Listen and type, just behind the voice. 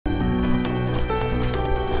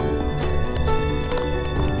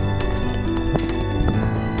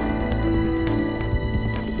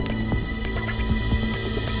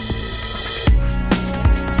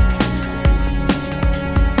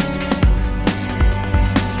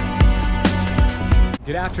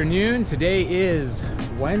Good afternoon. Today is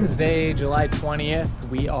Wednesday, July 20th.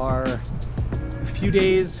 We are a few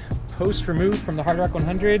days post-removed from the Hardrock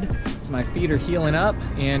 100. My feet are healing up,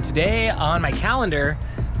 and today on my calendar,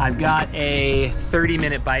 I've got a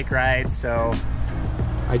 30-minute bike ride. So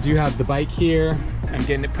I do have the bike here. I'm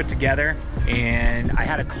getting it put together, and I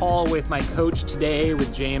had a call with my coach today,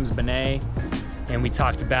 with James Benet, and we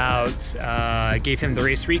talked about, gave him the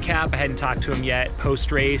race recap. I hadn't talked to him yet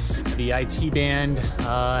post-race. The IT band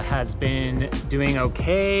has been doing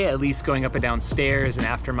okay, at least going up and down stairs and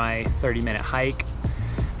after my 30-minute hike.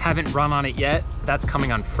 Haven't run on it yet. That's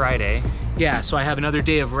coming on Friday. Yeah, so I have another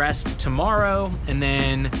day of rest tomorrow, and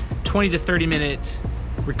then 20 to 30 minute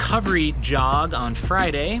recovery jog on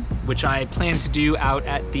Friday, which I plan to do out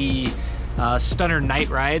at the Stunner Night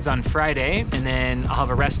Rides on Friday, and then I'll have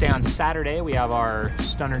a rest day on Saturday. We have our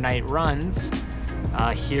Stunner Night Runs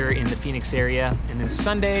here in the Phoenix area, and then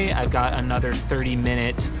Sunday I've got another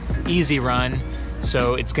 30-minute easy run.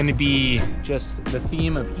 So it's going to be just the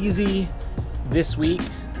theme of easy this week: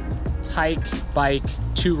 hike, bike,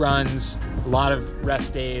 2 runs, a lot of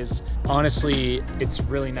rest days. Honestly, it's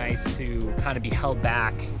really nice to kind of be held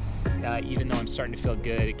back. Even though I'm starting to feel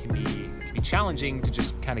good, it can be challenging to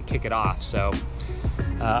just kind of kick it off. So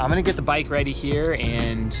I'm gonna get the bike ready here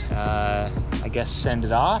and I guess send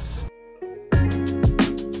it off.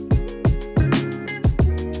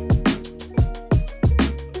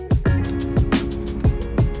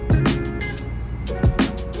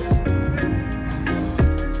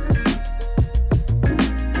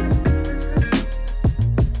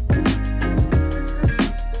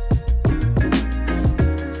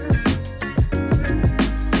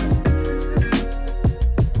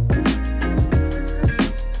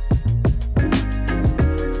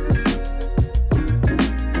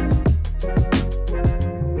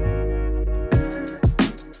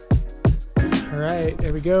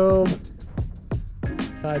 There we go,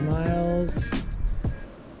 5 miles.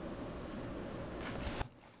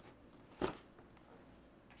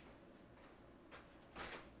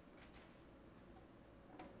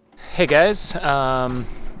 Hey guys,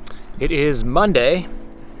 it is Monday,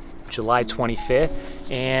 July 25th,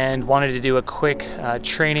 and wanted to do a quick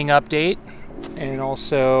training update, and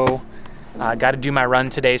also got to do my run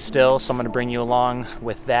today still, so I'm going to bring you along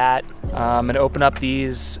with that. I'm going to open up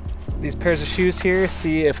these pairs of shoes here,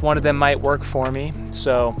 see if one of them might work for me.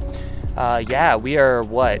 So yeah, we are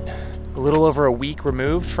a little over a week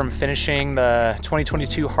removed from finishing the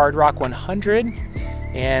 2022 Hardrock 100,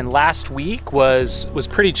 and last week was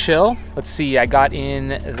pretty chill. Let's see, I got in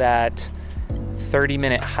that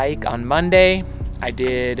 30-minute hike on Monday. I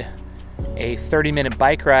did a 30-minute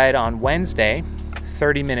bike ride on Wednesday,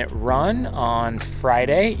 30-minute run on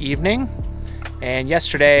Friday evening, and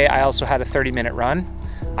yesterday I also had a 30-minute run.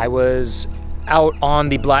 I was out on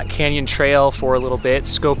the Black Canyon Trail for a little bit,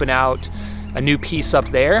 scoping out a new piece up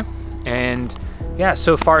there, and yeah,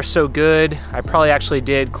 so far so good. I probably actually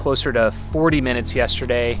did closer to 40 minutes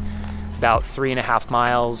yesterday, about 3.5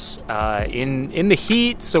 miles in the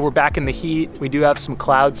heat. So we're back in the heat. We do have some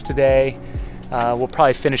clouds today. We'll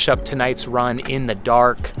probably finish up tonight's run in the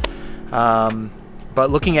dark. But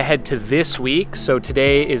looking ahead to this week, so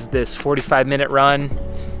today is this 45-minute run,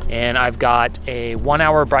 and I've got a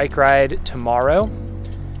 1-hour bike ride tomorrow,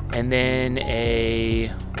 and then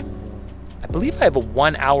I believe I have a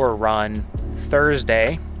 1-hour run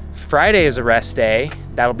Thursday. Friday is a rest day.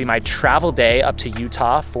 That'll be my travel day up to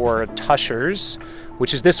Utah for Tushers,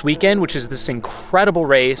 which is this weekend, which is this incredible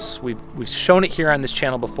race. We've shown it here on this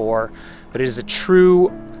channel before, but it is a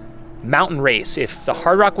true mountain race. If the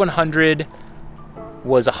Hardrock 100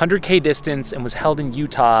 was 100K distance and was held in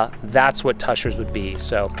Utah, that's what Tushers would be.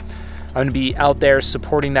 So I'm gonna be out there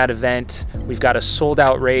supporting that event. We've got a sold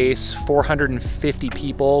out race, 450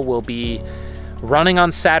 people will be running on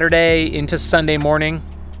Saturday into Sunday morning.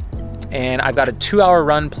 And I've got a 2-hour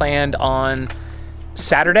run planned on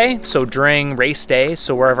Saturday, so during race day.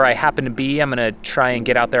 So wherever I happen to be, I'm gonna try and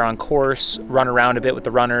get out there on course, run around a bit with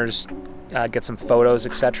the runners, get some photos,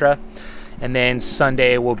 etc. And then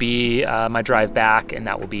Sunday will be my drive back, and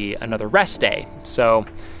that will be another rest day. So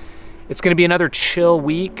it's gonna be another chill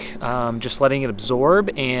week, just letting it absorb.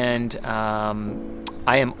 And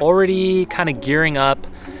I am already kind of gearing up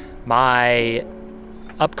my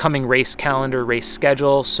upcoming race calendar, race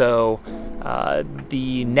schedule. So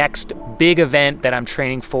the next big event that I'm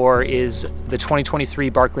training for is the 2023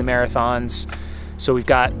 Barkley Marathons. So we've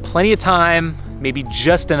got plenty of time, maybe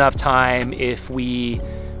just enough time if we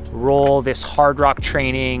roll this Hardrock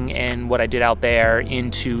training and what I did out there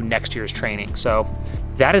into next year's training. So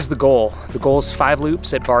that is the goal. The goal is 5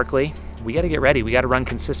 loops at Barkley. we got to get ready. We got to run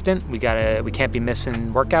consistent. We can't be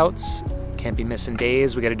missing workouts, can't be missing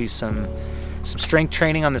days. We got to do some strength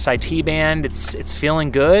training on this IT band. It's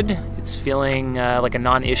feeling good. It's feeling like a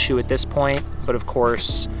non-issue at this point, but of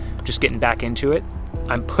course, just getting back into it.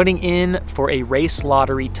 I'm putting in for a race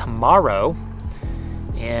lottery tomorrow,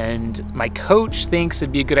 and my coach thinks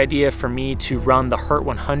it'd be a good idea for me to run the Hurt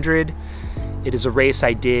 100. It is a race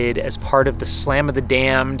I did as part of the Slam of the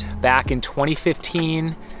Damned back in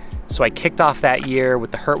 2015. So I kicked off that year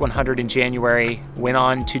with the Hurt 100 in January, went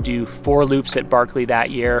on to do 4 loops at Barkley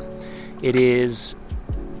that year. It is,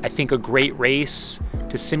 I think, a great race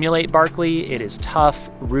to simulate Barkley. It is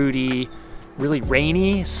tough, rooty, really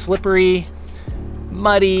rainy, slippery,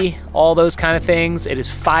 muddy, all those kind of things. It is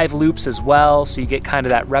 5 loops as well, so you get kind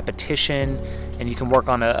of that repetition and you can work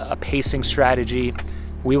on a pacing strategy.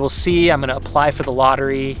 We will see. I'm gonna apply for the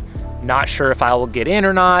lottery. Not sure if I will get in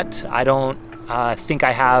or not. I don't think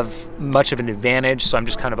I have much of an advantage, so I'm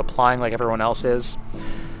just kind of applying like everyone else is.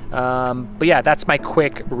 But yeah, that's my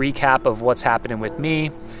quick recap of what's happening with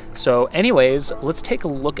me. So anyways, let's take a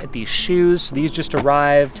look at these shoes. These just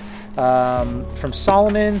arrived from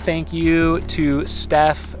Solomon. Thank you to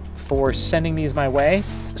Steph for sending these my way.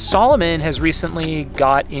 Solomon has recently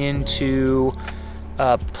got into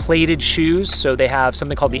plated shoes. So they have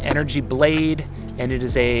something called the Energy Blade, and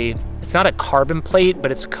it's not a carbon plate,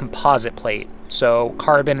 but it's a composite plate. So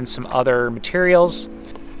carbon and some other materials.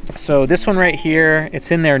 So this one right here,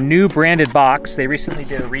 it's in their new branded box. They recently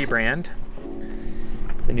did a rebrand,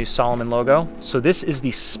 the new Solomon logo. So this is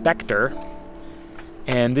the Spectre,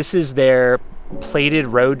 and this is their plated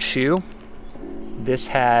road shoe. This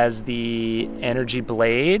has the Energy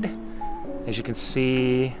Blade. As you can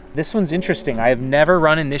see, this one's interesting. I have never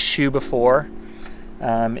run in this shoe before.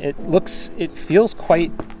 It feels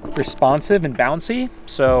quite responsive and bouncy.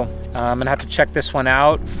 So I'm gonna have to check this one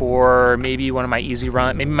out for maybe one of my easy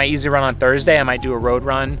run. Maybe my easy run on Thursday. I might do a road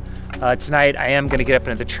run. Tonight I am gonna get up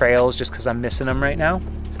into the trails just because I'm missing them right now.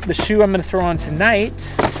 The shoe I'm gonna throw on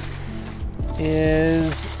tonight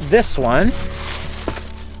is this one.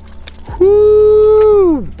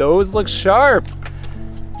 Whoo! Those look sharp.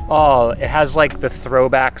 Oh, it has like the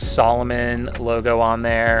throwback Solomon logo on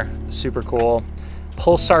there. Super cool.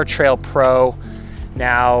 Pulsar Trail Pro.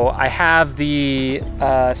 Now, I have the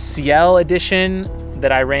CL edition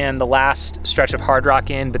that I ran the last stretch of Hardrock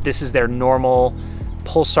in, but this is their normal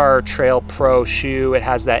Pulsar Trail Pro shoe. It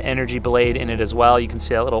has that Energy Blade in it as well. You can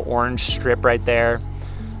see that little orange strip right there.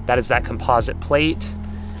 That is that composite plate.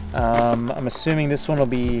 I'm assuming this one will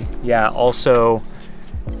be, yeah, also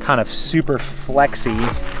kind of super flexy.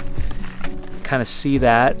 Kind of see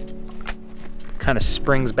that, kind of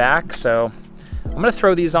springs back. So I'm gonna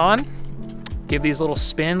throw these on, give these a little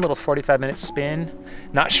spin, little 45-minute spin.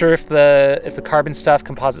 Not sure if the carbon stuff,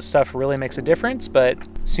 composite stuff really makes a difference, but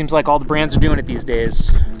seems like all the brands are doing it these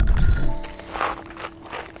days.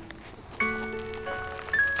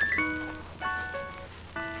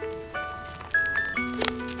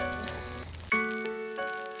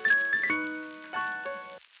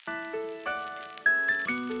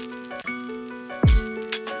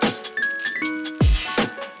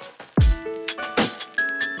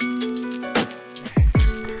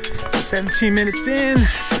 17 minutes in,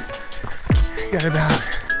 got about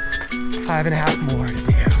 5.5 more to do.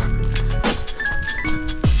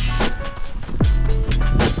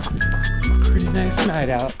 Pretty nice night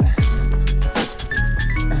out.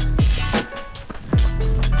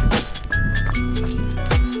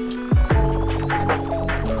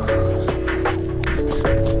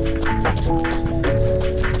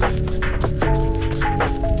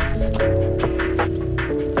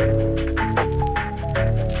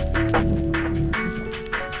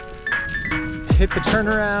 Hit the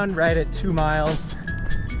turnaround right at 2 miles.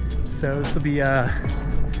 So this will be a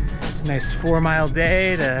nice 4-mile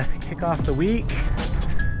day to kick off the week.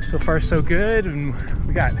 So far so good, and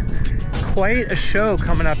we got quite a show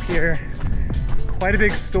coming up here. Quite a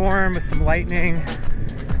big storm with some lightning.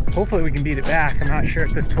 Hopefully we can beat it back. I'm not sure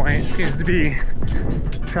at this point. It seems to be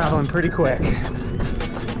traveling pretty quick.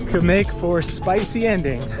 Could make for a spicy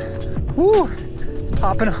ending. Woo! It's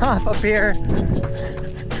popping off up here.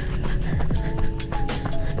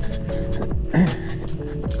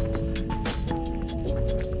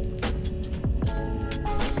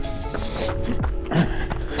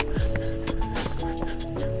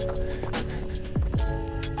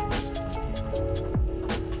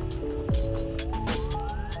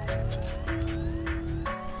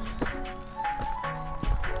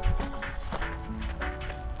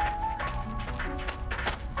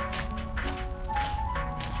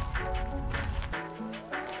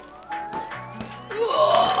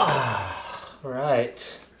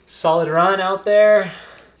 right, solid run out there.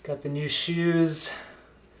 Got the new shoes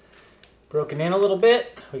broken in a little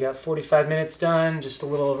bit. We got 45 minutes done, just a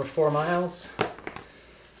little over 4 miles.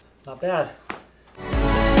 Not bad.